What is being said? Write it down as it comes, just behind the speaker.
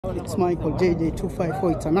It's Michael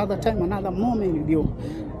JJ254. It's another time, another moment with you.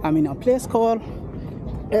 I'm in a place called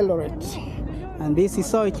Eldoret, and this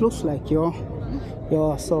is how it looks like, yo.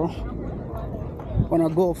 So wanna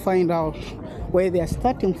go find out where they are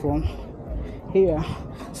starting from here.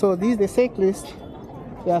 So this is the cyclist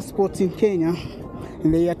they are sports in Kenya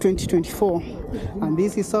in the year 2024, and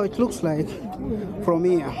this is how it looks like from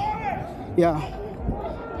here. Yeah.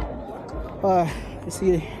 You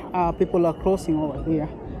see, people are crossing over here,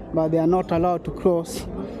 but they are not allowed to cross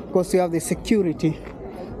because you have the security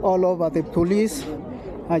all over. The police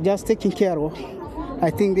are just taking care of.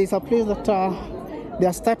 I think there's a place that they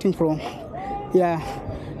are starting from. Yeah,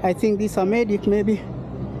 I think this is a medic, maybe.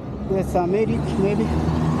 There's a medic, maybe.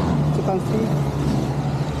 You can see.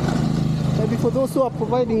 Maybe for those who are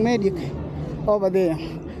providing medic over there.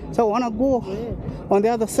 So I want to go on the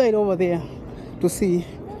other side over there to see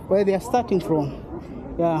where they are starting from.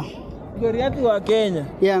 Yeah. Kenya.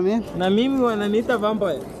 Yeah, man. Na mimi wananiita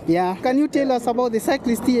vampire. Yeah. Can you tell us about the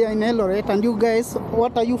cyclists here in Eldoret, and you guys,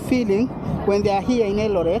 what are you feeling when they are here in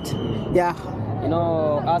Eldoret? Yeah. You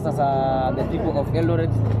know, us as the people of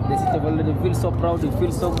Eldoret, the city of Eldoret, we feel so proud, we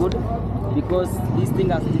feel so good, because this thing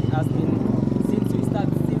has been since we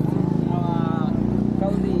started, since our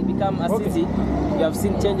county become a city, we have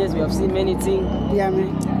seen changes, we have seen many things. Yeah,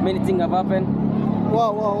 man. Many things have happened.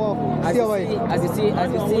 Wow. As you see, we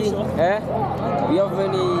have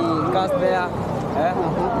many cars there,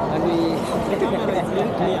 and we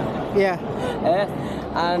yeah.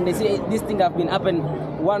 And they say this thing have been happened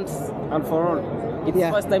once and for all. It's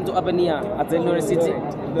the first time to happen here at Eldoret City.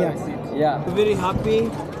 Yeah. We're very happy.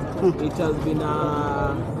 It has been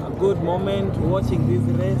a good moment watching this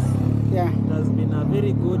race. Yeah. It has been a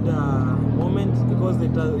very good moment because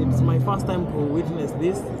it's my first time to witness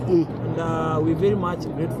this. And we're very much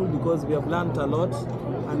grateful because we have learned a lot.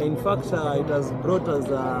 And in fact, it has brought us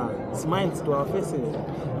smiles to our faces.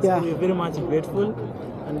 So we're very much grateful.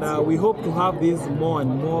 And we hope to have this more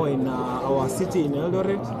and more in our city in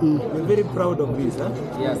Eldoret. We're very proud of this.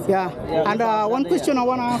 Yes. Yeah. And one question I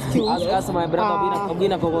want to ask you. Ask my brother,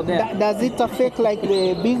 does it affect like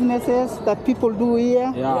the businesses that people do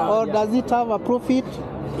here? Or does it have a profit?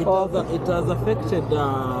 It has affected,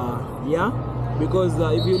 because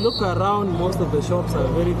if you look around, most of the shops are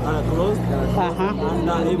very closed.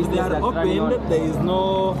 And if they are opened, there is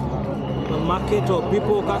no market or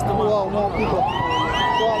people, customers. Wow, more people.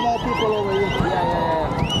 More people over here.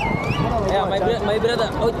 Yeah, my brother.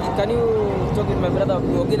 Can you talk with my brother?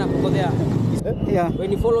 Go there. Yeah.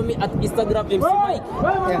 When you follow me at Instagram, MC Mike,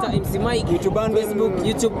 Twitter, MC Mike, Facebook,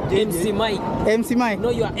 YouTube, MC Mike. MC Mike. No,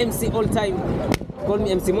 you are MC all time. Call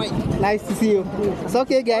me MC Mike. Nice to see you. It's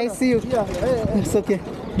okay, guys. See you. It's okay.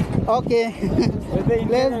 Okay.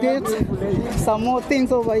 Let's get some more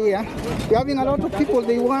things over here. We're having a lot of people.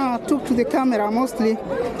 They want to talk to the camera mostly.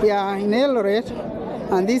 Yeah, in Eldoret.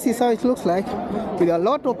 And this is how it looks like, with a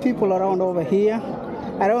lot of people around over here.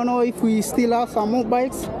 I don't know if we still have some more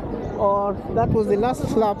bikes or that was the last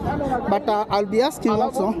lap, but I'll be asking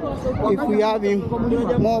also if we have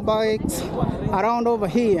more bikes around over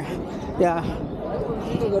here. Yeah.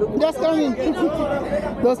 Just coming.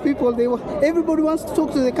 Those people, everybody wants to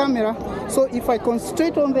talk to the camera, so if I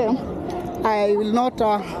concentrate on them, I will not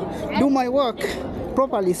do my work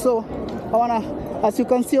properly. So I wanna, as you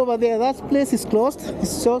can see over there, that place is closed.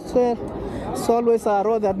 It's just it's always a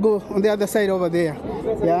road that goes on the other side over there.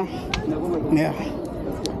 Yeah.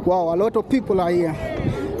 Wow, a lot of people are here.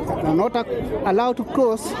 They're not allowed to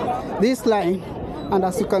cross this line, and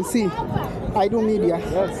as you can see, I do media.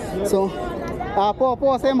 So,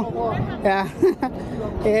 yeah.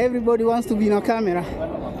 Everybody wants to be in a camera.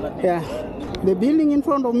 Yeah. The building in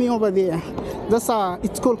front of me over there,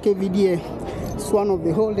 it's called KVDA. It's one of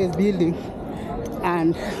the oldest buildings,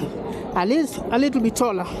 and at least a little bit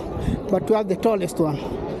taller, but we have the tallest one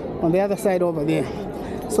on the other side over there.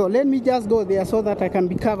 So let me just go there so that I can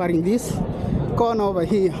be covering this corner over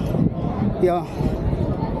here. Yeah.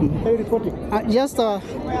 Are you recording? Just the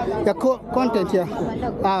content here.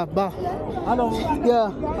 Hello.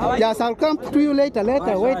 Yeah. Yes, I'll come to you later.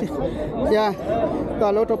 Wait. Yeah.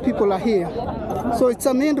 A lot of people are here. So it's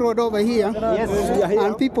a main road over here. Yes, we are here.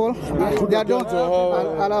 And people, they don't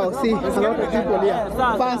allow. See, a lot of people here.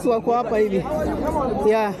 Fans wako hapa hivi.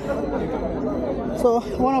 Yeah. So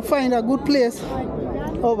I want to find a good place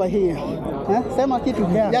over here. Sema kitu.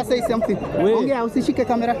 Just say something. Ongea, usishike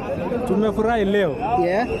kamera. Tumefurahi leo.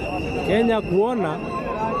 Yeah. Kenya kuona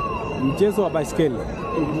mchezo wa baiskeli.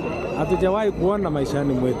 Hatujawahi kuona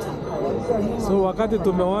maishani mwetu. So wakati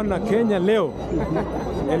tumeona Kenya leo,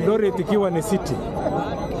 Eldoret ikiwa ni city.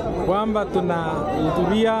 kwamba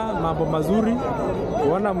tunahudhuria mambo mazuri,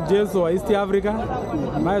 kuona mchezo wa East Africa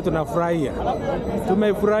ambayo tunafurahia.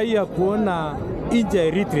 Tumefurahia kuona nchi ya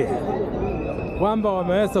Eritrea kwamba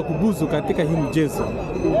wameweza kubusu katika hii mchezo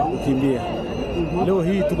kukimbia. Leo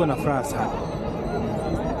hii tuko na furaha sana.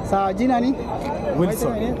 Sawa, jina ni?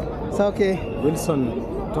 Wilson. Sawa, okay. Wilson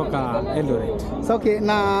toka Eldoret. Sawa, okay.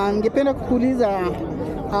 Na ningependa kukuuliza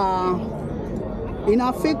ina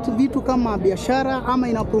affect vitu kama biashara ama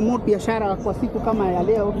ina promote biashara kwa siku kama ya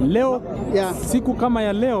leo? Leo, siku kama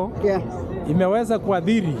ya leo imeweza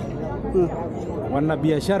kuadhiri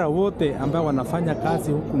wanabiashara wote ambao wanafanya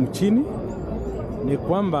kazi huku mchini. Ni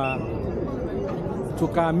kwamba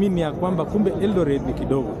tukaamini ya kwamba kumbe Eldoret ni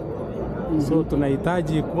kidogo. So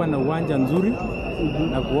tunahitaji kuwa na uwanja nzuri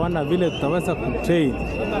na kuona vile tutaweza kutrain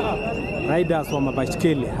riders wa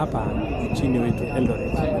mabaiskeli hapa nchini wetu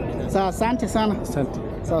Eldoret. Sawa, asante sana. Asante.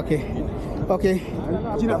 Okay. Okay.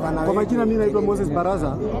 Kwa majina mimi naitwa Moses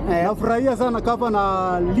Baraza. Nafurahia sana kapa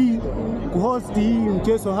na Lee kuhost hii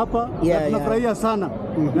mchezo hapa. Tunafurahia sana.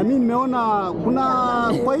 Na mimi nimeona kuna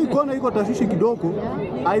kwa hii kona iko tashwishi kidogo.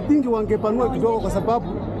 I think wangepanua kidogo kwa sababu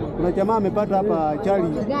kuna jamaa amepata hapa chali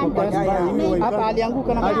hapa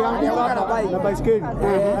alianguka na baiskeli.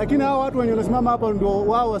 Lakini hao watu wenye wanasimama hapa ndio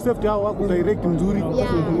wao wa safety, hao wako direct mzuri.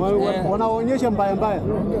 Wanaonyesha mbaya mbaya.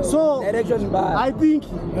 So I think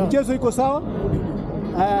mchezo iko sawa.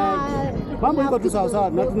 Mambo iko tu sawa sawa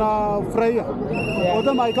na tunafurahia.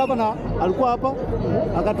 Kama ikapa na alikuwa hapa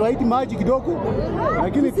akatuahidi maji kidogo,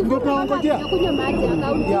 lakini ndio tunaongojea.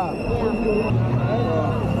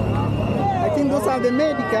 I think those are the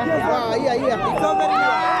medical. Yeah.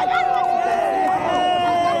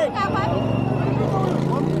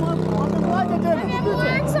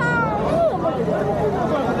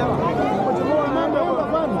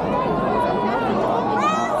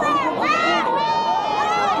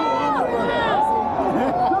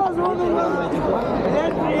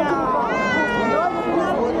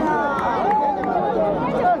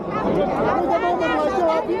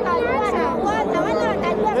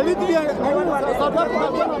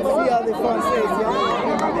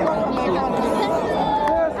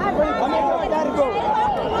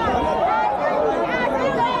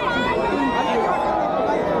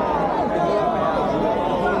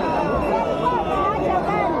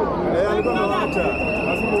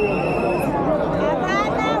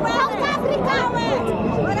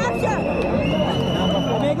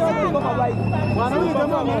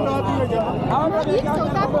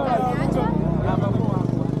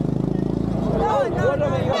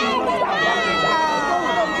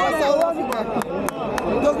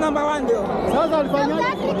 Number one ndio. Sasa alifanya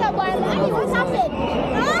Afrika bwana. What happened?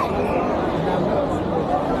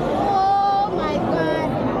 Oh my god.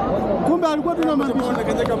 kumbe alikuwa tunamaanisha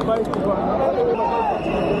katika mbaya kubwa.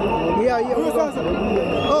 Yeah.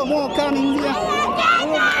 Oh, more coming here. 5,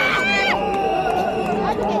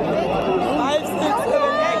 6,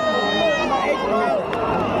 7, 8.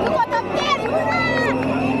 Tuko top 10.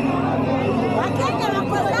 Wakenya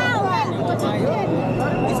wako sawa.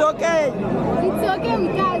 It's okay. It's okay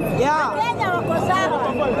mkazi. Yeah. Wakenya wako sawa.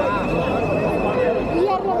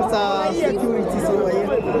 Sasa security so here.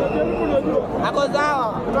 Ako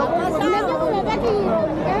sawa.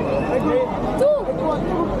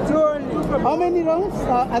 How many rounds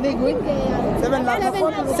are they going? 7 laps.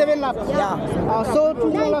 7 laps. Yeah. So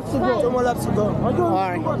 2 more laps to go. 2 more laps to go. All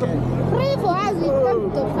right. Pray for us, we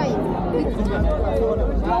come to fight.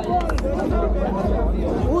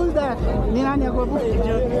 Who's that? Ni nani yako?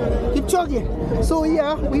 Kipchoge. So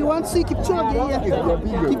here we want to see Kipchoge here.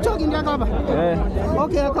 Kipchoge ndio hapa.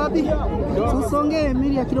 Okay, copy. Tusonge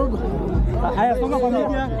media kidogo. Haya, soma kwa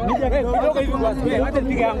media kidogo hivi basi. Wacha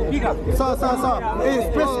piga yangu, piga. Sawa.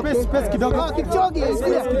 Space kidogo. Kipchoge is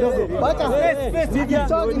here kidogo. Wacha space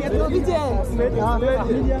Kipchoge ni kidogo.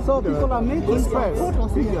 So people are making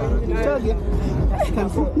photos here. Kipchoge.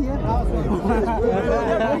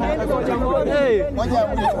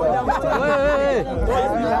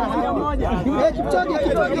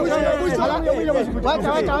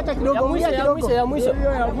 Wacha kidogo. Ya mwisho.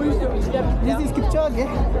 This is Kipchoge.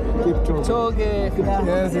 Kipchoge.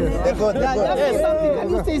 Yes.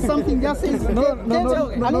 Just say something. Just say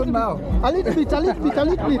now. A little bit.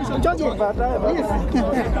 Kipchoge. Yes.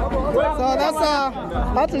 So that's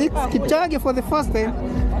athletes Kipchoge for the first time.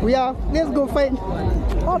 Let's go find.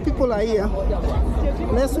 All people are here.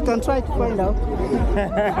 We can try to find out.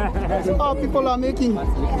 All people are making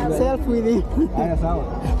selfie with him.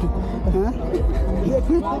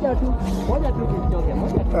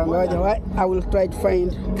 I will try to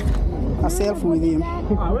find a selfie with him.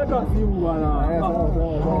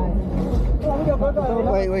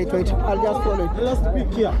 Wait. I'll just follow it. Let's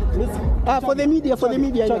pick here. For the media.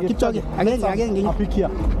 Kipchoge. Again. Pick here.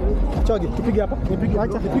 Kipchoge. Tupige hapa.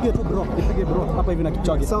 Nipige tu bro. Nipige bro. Hapa hivi na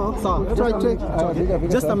Kipchoge. Sawa. Try.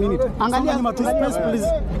 Just a minute. Angalia nyuma tu space please.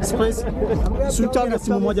 Space. Piga na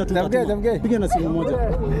simu moja tu. Piga na simu moja.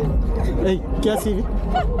 Hey, kiasi hivi.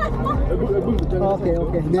 Okay.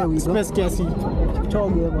 There we go. Space kiasi.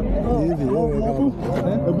 Kipchoge hapa. Hivi.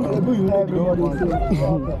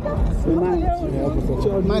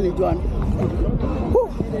 Hebu manage one.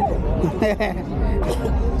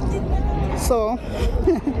 So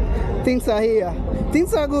things are here.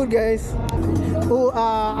 Things are good, guys.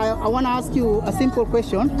 I want to ask you a simple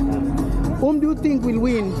question. Whom do you think will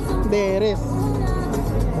win the race?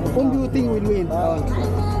 Whom do you think will win?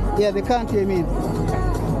 Yeah, the country, I mean.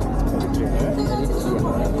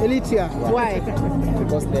 Eliud. Why?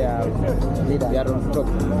 Because they are on top.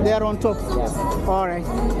 They are on top. Yes. All right.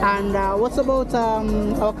 And what's about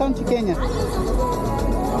our country, Kenya?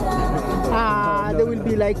 They will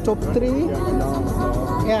be like top 3.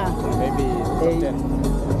 Yeah. Maybe 10.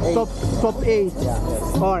 Top 8. Yeah.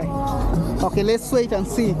 Yes. All right. Okay, let's wait and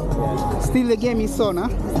see. Yes. Still the game is on, huh?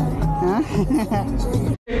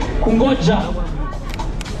 Kungoja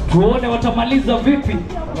tuone watamaliza vipi.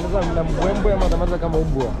 Mna mbwembwe ama tamaliza kama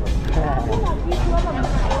umbwa.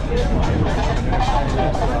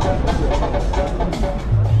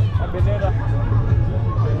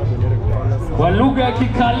 Kwa lugha ya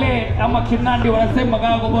Kikale ama Kinandi wanasema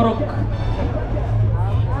gago borok.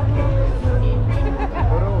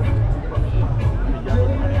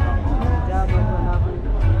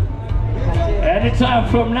 Anytime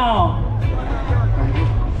from now.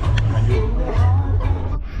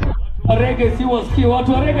 Reggae si wasikii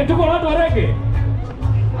watu wa reggae, tuko na watu wa reggae.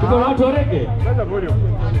 Tuko na watu wa reggae.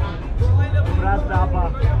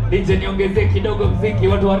 DJ niongezee kidogo mziki,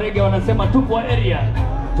 watu wa reggae wanasema tupo area.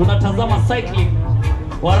 Tunatazama cycling.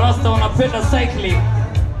 Warasta wanapenda cycling.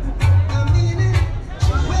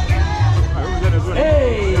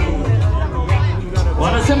 Hey!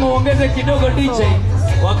 Wanasema uongeze kidogo DJ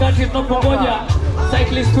wakati tunapongoja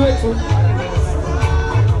cyclist wetu.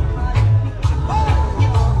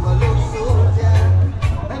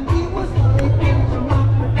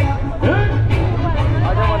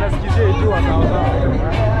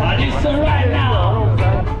 Right now.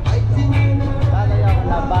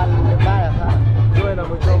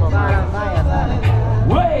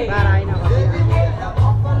 Wait.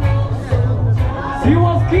 Si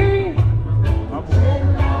wasikii?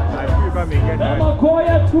 Na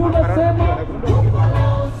makoya tunasema.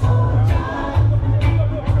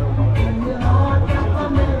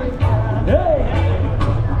 Hey.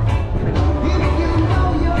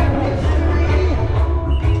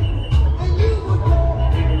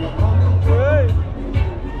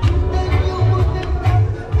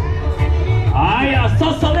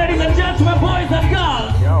 Sasa ladies and gentlemen, boys and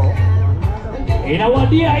girls,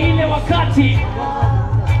 inawadia ile wakati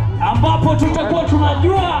ambapo tutakuwa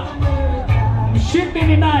tunajua mshindi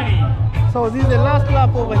ni nani. So this is the last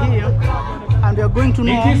lap over here, and we are going to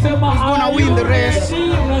know who's going to win the race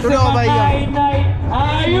today over here.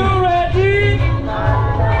 Are you ready?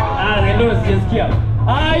 Hello, sijasikia.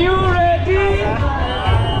 Are you ready?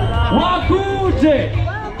 Wakuje.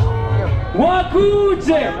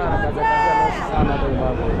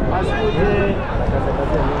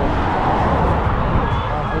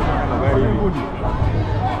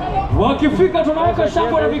 Wakifika tunaweka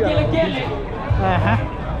shangwe na vigelegele.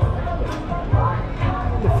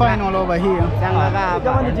 The final over here.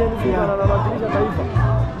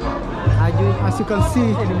 As you can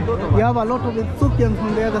see, you have a lot of Ethiopians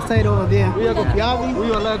on the other side over there.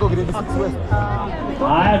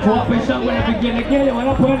 Haya, tuwape shangwe na vigelegele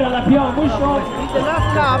wanapoenda lapi yao mwisho. The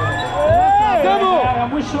last lap. Ya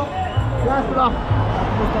mwisho. Last lap.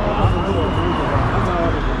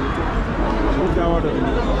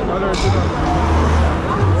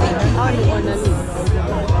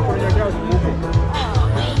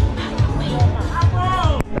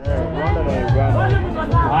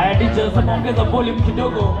 Haya, DJ sasa ongeza volume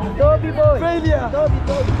kidogo. Toby boy. Failure.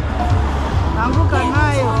 Toby. Anguka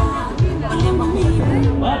nayo.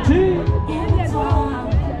 Bati.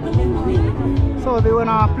 So they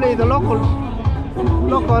wanna play the local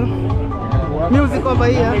music over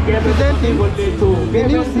here, presenting the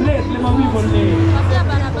music.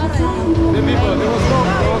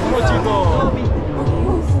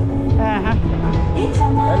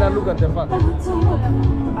 Look at the fact.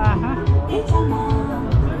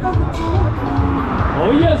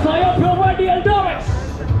 Oh yes, I hope you're ready, Eldoret.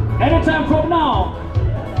 Anytime from now.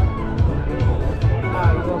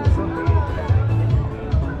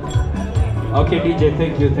 Okay, DJ,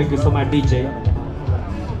 thank you so much, DJ.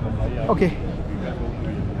 Okay.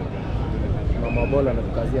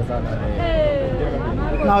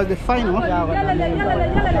 Now the final.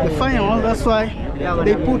 The final, that's why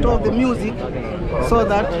they put all the music so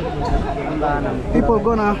that people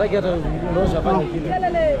gonna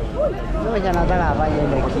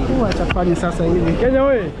watafanya sasa hivi. Kenya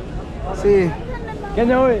we. See.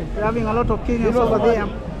 Kenya we. We're having a lot of Kenyans over there.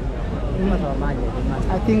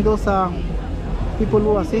 I think those are people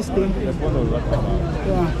who are assisting. Yeah.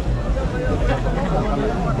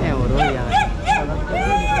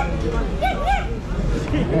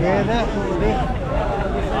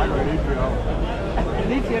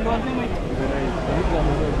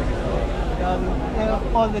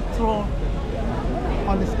 All the throne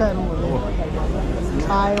on the sky over there.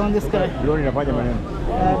 Eye on the sky. Drone inafanya maneno.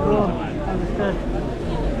 Drone on the sky.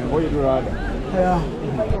 Ngoja tu rada. Yeah.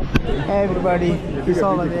 Everybody is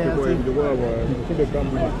over there.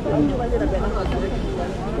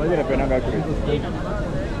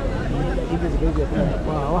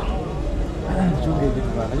 Wow.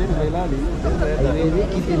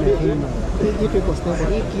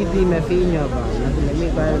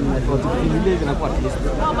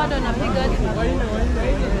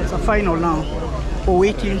 It's a final now. We're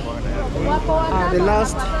waiting the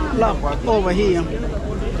last lap over here.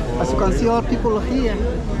 As you can see, all people are here.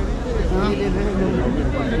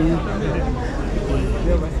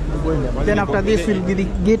 Then after this we'll be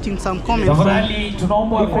getting some comments. Tafadhali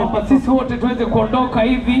tunaomba kwamba sisi wote tuweze kuondoka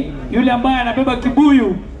hivi. Yule ambaye anabeba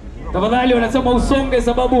kibuyu, tafadhali wanasema usonge,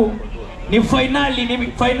 sababu ni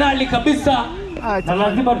finali kabisa. Na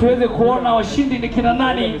lazima tuweze kuona washindi ni kina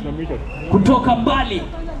nani kutoka mbali.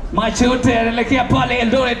 Macho yote yanaelekea pale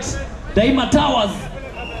Eldoret Daima Towers.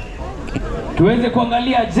 Tuweze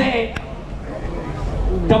kuangalia, je,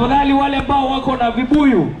 tafadhali wale ambao wako na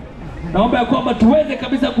vibuyu, naomba ya kwamba tuweze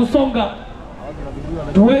kabisa kusonga.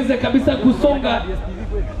 Tuweze kabisa kusonga.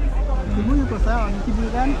 Kibuyu kwa sawa, ni kibuyu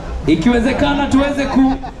gani? Ikiwezekana tuweze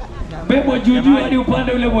kubebwa juu hadi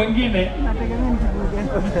upande ule mwingine.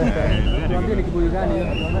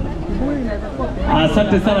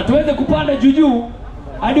 Asante sana. Tuweze kupanda juu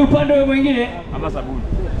hadi upande ule mwingine. Ama sabuni.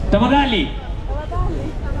 Tafadhali.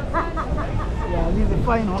 Yeah, this is the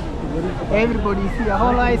final. Everybody is here.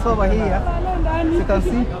 All eyes over here. As you can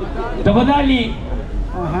see. Tafadhali.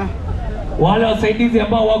 Wale wasaidizi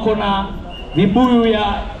ambao wako na vibuyu ya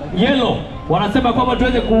yellow wanasema kwamba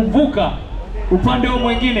tuweze kuvuka upande huo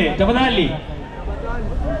mwingine. Tafadhali.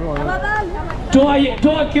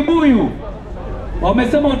 Toa kibuyu.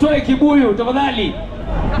 Wamesema utoe kibuyu, tafadhali.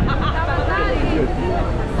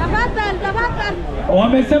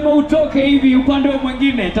 Wamesema utoke hivi upande huo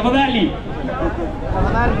mwingine, tafadhali.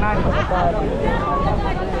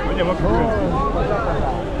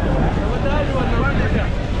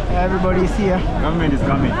 Everybody is here. Government is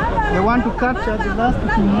coming. They want to capture the last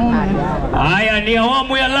moment. Haya ni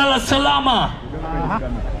awamu ya lala salama.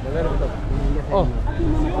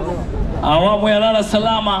 Awamu ya lala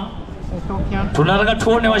salama. Tunataka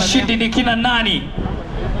tuone washindi ni kina nani.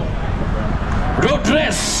 Road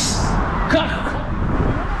race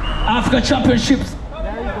Africa Championships.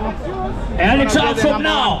 Any time from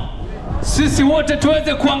now, sisi wote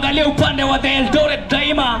tuweze kuangalia upande wa the Eldoret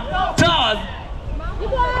Daima Towers.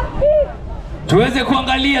 Tuweze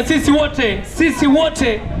kuangalia sisi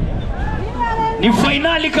wote ni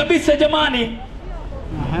finali kabisa jamani.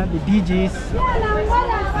 The DJs.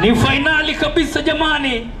 Ni finali kabisa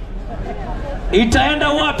jamani. Itaenda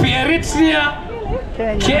wapi? Eritrea,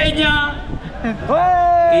 Kenya,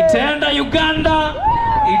 itaenda Uganda,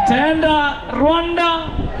 itaenda Rwanda,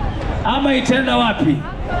 ama itaenda wapi?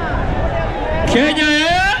 Kenya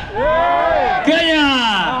Kenya!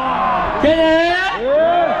 Kenya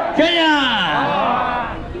Kenya!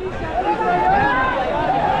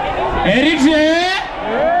 Eritrea!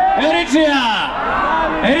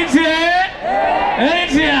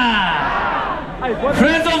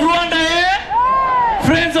 Friends of Rwanda,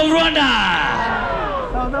 Friends of Rwanda!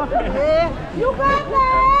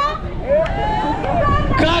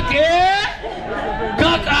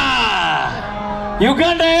 Kaka!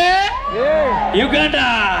 Uganda, Uganda!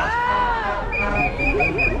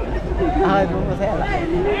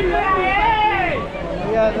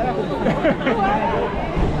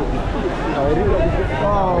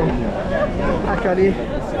 Wow. Actually,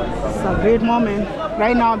 it's a great moment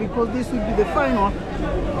right now because this will be the final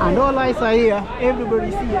and all eyes are here.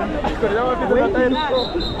 Everybody's here waiting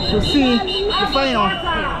to see the final.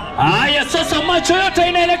 Haya sasa macho yote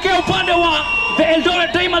inaelekea upande wa the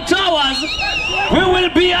Eldoret Daima Towers. We will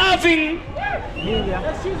be having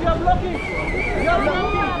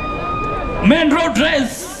Men road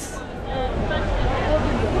race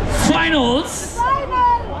finals.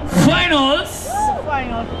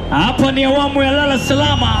 Hapa ni awamu ya lala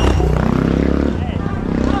salama.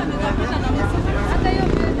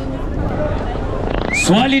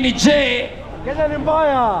 Swali ni je, Kenya ni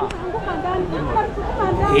mbaya.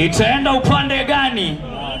 itaenda upande gani?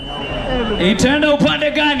 Itaenda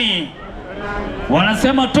upande gani?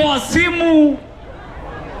 Wanasema toa simu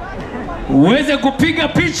uweze kupiga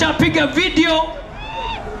picha, piga video,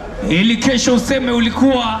 ili kesho useme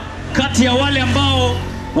ulikuwa kati ya wale ambao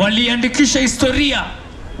waliandikisha historia,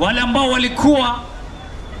 wale ambao walikuwa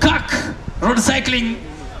CAC road cycling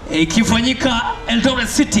ikifanyika Eldoret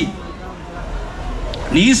City.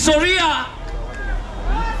 Ni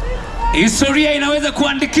historia inaweza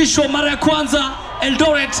kuandikishwa mara ya kwanza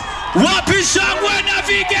Eldoret. Wapi shangwe na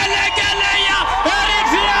vigelegele ya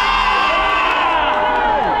Eliud?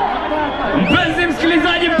 Mpenzi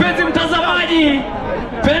msikilizaji, mpenzi mtazamaji,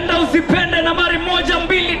 penda usipende, nambari 1,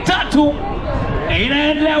 2, 3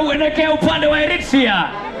 inaendelea kuelekea upande wa Eritrea.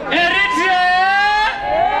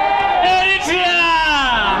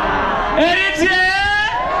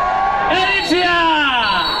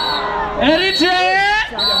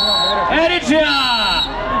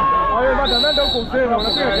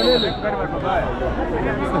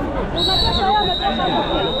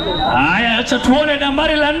 Haya, acha tuone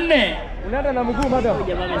nambari la 4. Unaenda na mguu madam.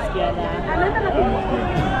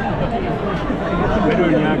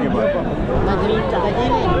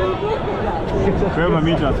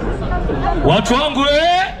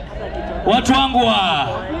 Watu wangu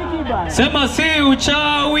sema si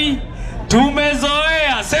uchawi, tumezoea.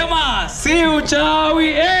 Sema si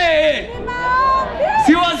uchawi,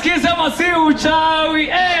 si wasikie, sema si uchawi,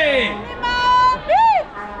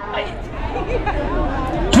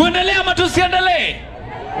 Tuendelee ama tusiendelee?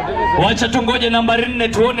 Wacha tungoje nambari 4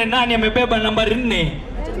 tuone nani amebeba nambari 4.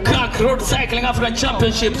 CAC Road Cycling African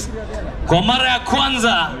Championships kwa mara ya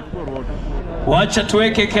kwanza. Wacha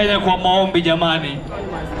tuweke Kenya kwa maombi jamani.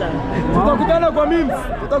 Tutakutana kwa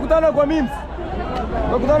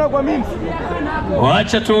memes.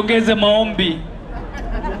 Wacha tuongeze maombi.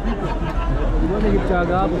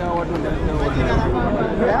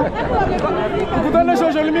 Tukutane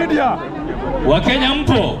social media. Wakenya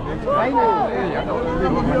mpo?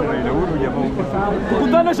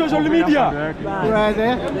 Tukutane social media.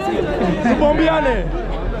 Tupombiane.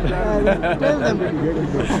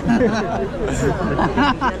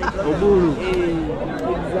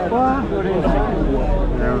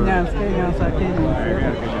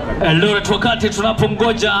 Eldoret,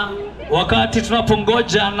 wakati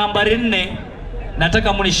tunapongoja nambari 4,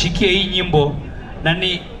 nataka munishikie hii nyimbo, na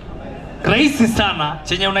ni rahisi sana.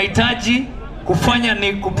 Chenye unahitaji kufanya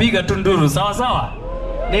ni kupiga tu nduru, sawa sawa?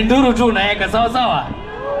 Ni nduru tu unaweka, sawa sawa?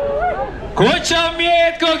 Kocha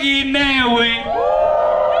mieko ginewe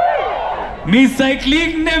mi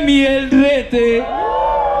cycling ne mi Eldoret.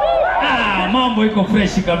 Mambo iko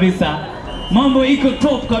fresh kabisa, mambo iko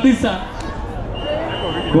top kabisa.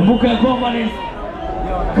 Kumbuka kwamba ni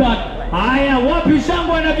CAC. Haya, wapi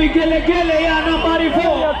shangwe na vigelegele ya nambari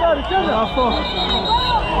 4?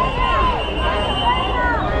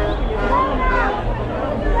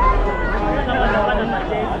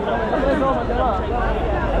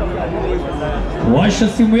 Washa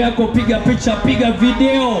simu yako, piga picha, piga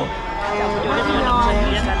video.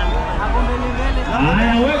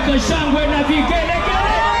 Haya, weka shangwe na vigelegele.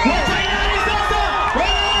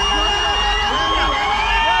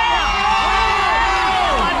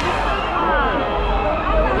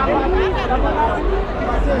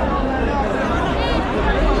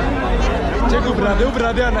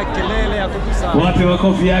 Brother na kelele ya kutusa. Wapi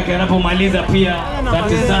makofi yake anapomaliza pia.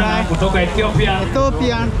 Asante sana kutoka Ethiopia.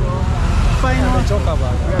 Final.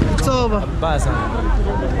 It's over. Basa.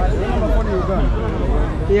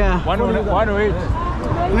 Yeah. 108.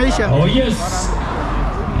 Maisha. Oh yes.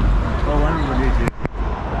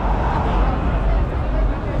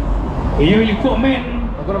 Hiyo ilikuwa men.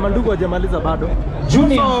 Kuna mandugu hajamaliza bado.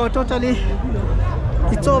 Junior. So totally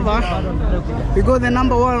it's over. We got the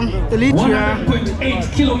number 1 Eliud. 1.8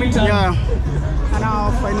 kilometers. Yeah. And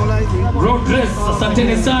now finalizing. Road race.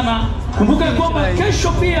 Asanteni sana. Kumbuka kwamba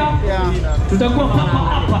kesho pia tutakuwa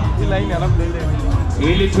hapa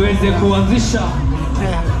ili tuweze kuanzisha.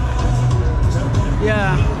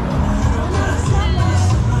 Yeah.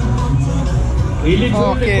 Ili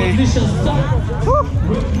tuweze kuanzisha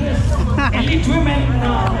Elite women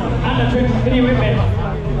under 23 women.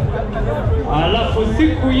 Alafu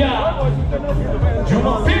siku ya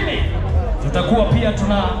Jumapili tutakuwa pia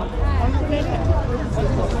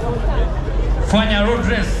fanya road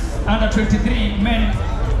race under 23 men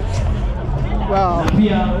Wow.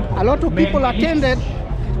 A lot of people attended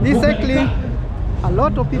this cycling. A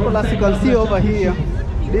lot of people, as you can see over here,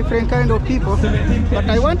 different kind of people. But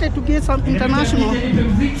I wanted to get some international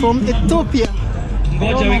from Ethiopia.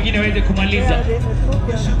 Ngoja wengine waweze kumaliza.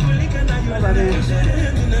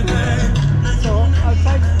 So I'll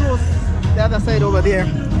try to cross the other side over there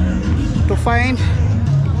to find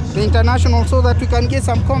the international so that we can get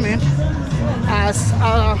some comment as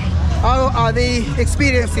how are they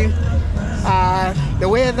experiencing the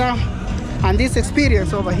weather and this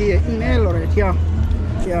experience over here in Eldoret. Yeah.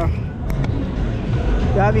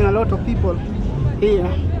 We're having a lot of people here.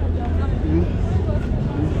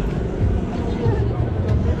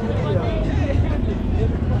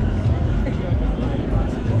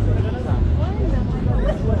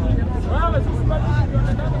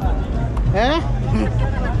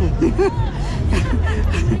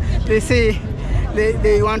 They say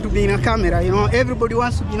they want to be in a camera, you know, everybody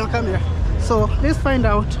wants to be in a camera. So let's find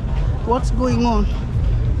out what's going on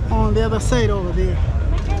the other side over there.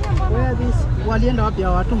 Where this walienda wapi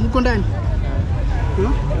hawa watu? Huko ndani?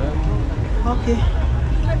 Okay.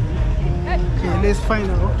 Okay, let's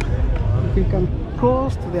find out if we can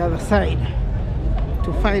cross to the other side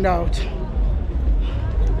to find out.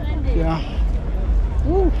 Yeah.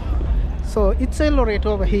 Woo. So it's Eldoret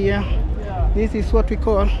over here. This is what we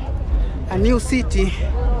call a new city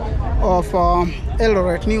of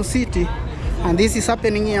Eldoret, new city, and this is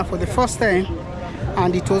happening here for the first time,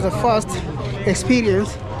 and it was the first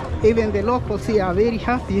experience. Even the locals here are very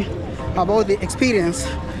happy about the experience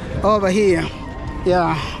over here.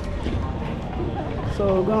 Yeah.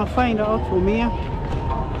 So we're gonna find out from here.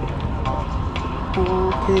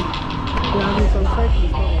 Okay. We're having some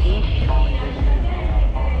cyclists over here.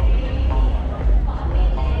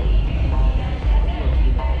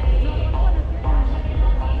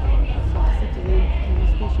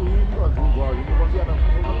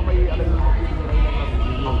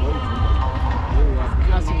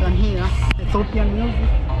 As you can hear, Ethiopian music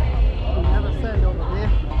on the other side over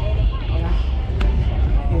there.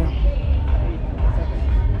 Yeah.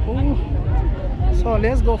 Ooh. So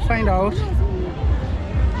let's go find out.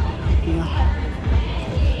 Yeah.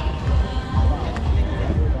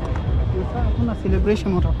 Kuna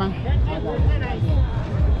celebration utafanya.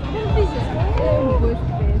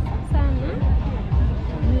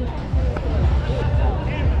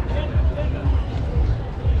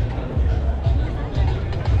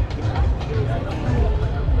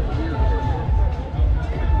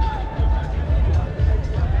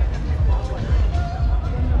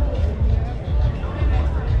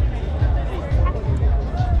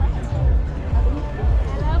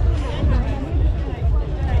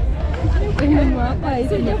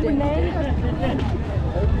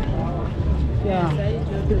 Yeah,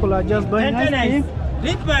 people are just buying ice cream.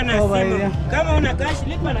 Over here.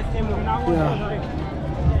 Yeah.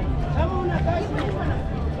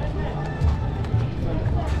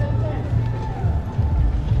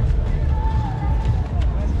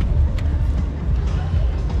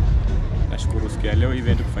 Nashukuru siku ya leo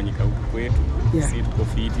event kufanyika huku kwetu. Sisi tuko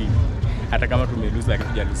fiti. Hata kama tumeluza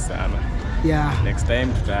hatujaluza sana. Yeah. Next time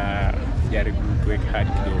tutajaribu tuweke hard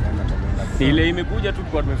kidogo. Ile imekuja tu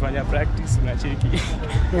kwa tumefanya practice na cheki.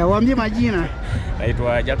 Yeah, waambie majina.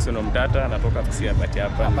 Naitwa Jackson Omtata, natoka Busia Bati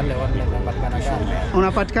hapa.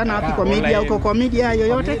 Unapatikana wapi kwa media huko kwa media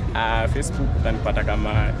yoyote? Facebook utanipata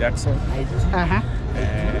kama Jackson. Aha.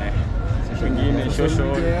 Wengine shosho.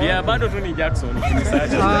 Yeah, bado tu ni Jackson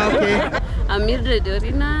ukinisearch. Okay. I'm Mildred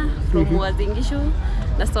Orina from Wazingishu.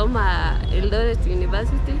 Nasoma Eldoret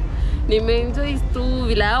University. Nimeenjoy tu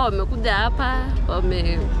vile hao wamekuja hapa,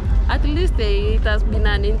 at least it has been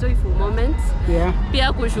an enjoyable moment. Yeah.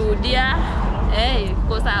 Pia kushuhudia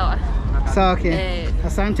kwa sawa. Sawa, okay.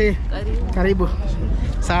 Asante. Karibu.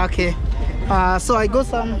 Sawa, okay. So I got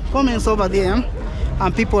some comments over there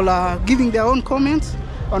and people are giving their own comments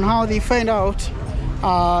on how they find out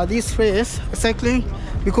this race, cycling,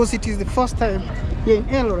 because it is the first time here in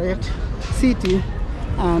Eldoret city,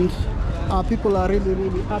 and people are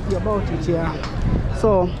really happy about it. Yeah.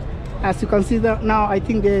 So as you can see that now, I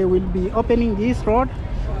think they will be opening this road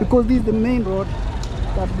because this is the main road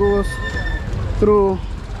that goes through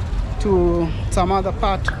to some other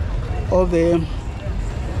part of the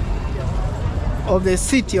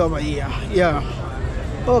city over here. Yeah.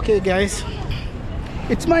 Okay, guys.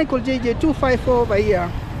 It's Michael JJ254 over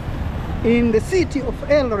here in the city of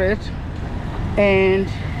Eldoret, and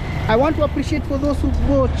I want to appreciate for those who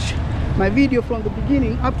watch my video from the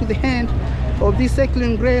beginning up to the end of this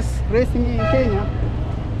cycling racing in Kenya.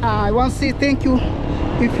 I want to say thank you.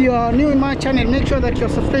 If you are new in my channel, make sure that you're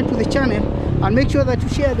subscribed to the channel and make sure that you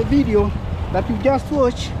share the video that you just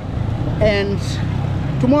watched, and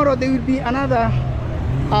tomorrow there will be another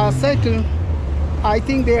cycle. I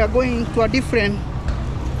think they are going to a different,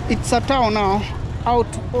 it's a town now out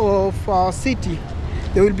of city.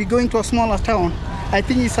 They will be going to a smaller town. I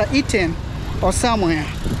think it's a Eton or somewhere.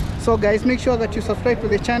 So guys, make sure that you subscribe to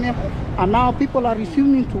the channel. And now people are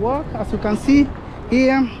resuming to work. As you can see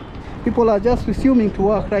here, people are just resuming to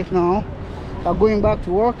work right now. Are going back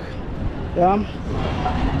to work. Yeah,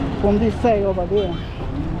 from this side over there.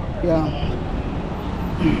 Yeah.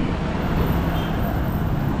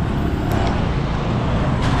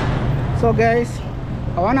 So guys,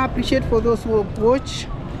 I want to appreciate for those who watch,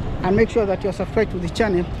 and make sure that you're subscribed to the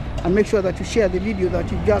channel, and make sure that you share the video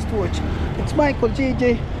that you just watched. It's Michael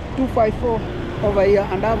JJ 254 over here,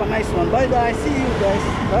 and have a nice one. Bye bye. See you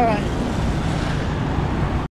guys. Bye.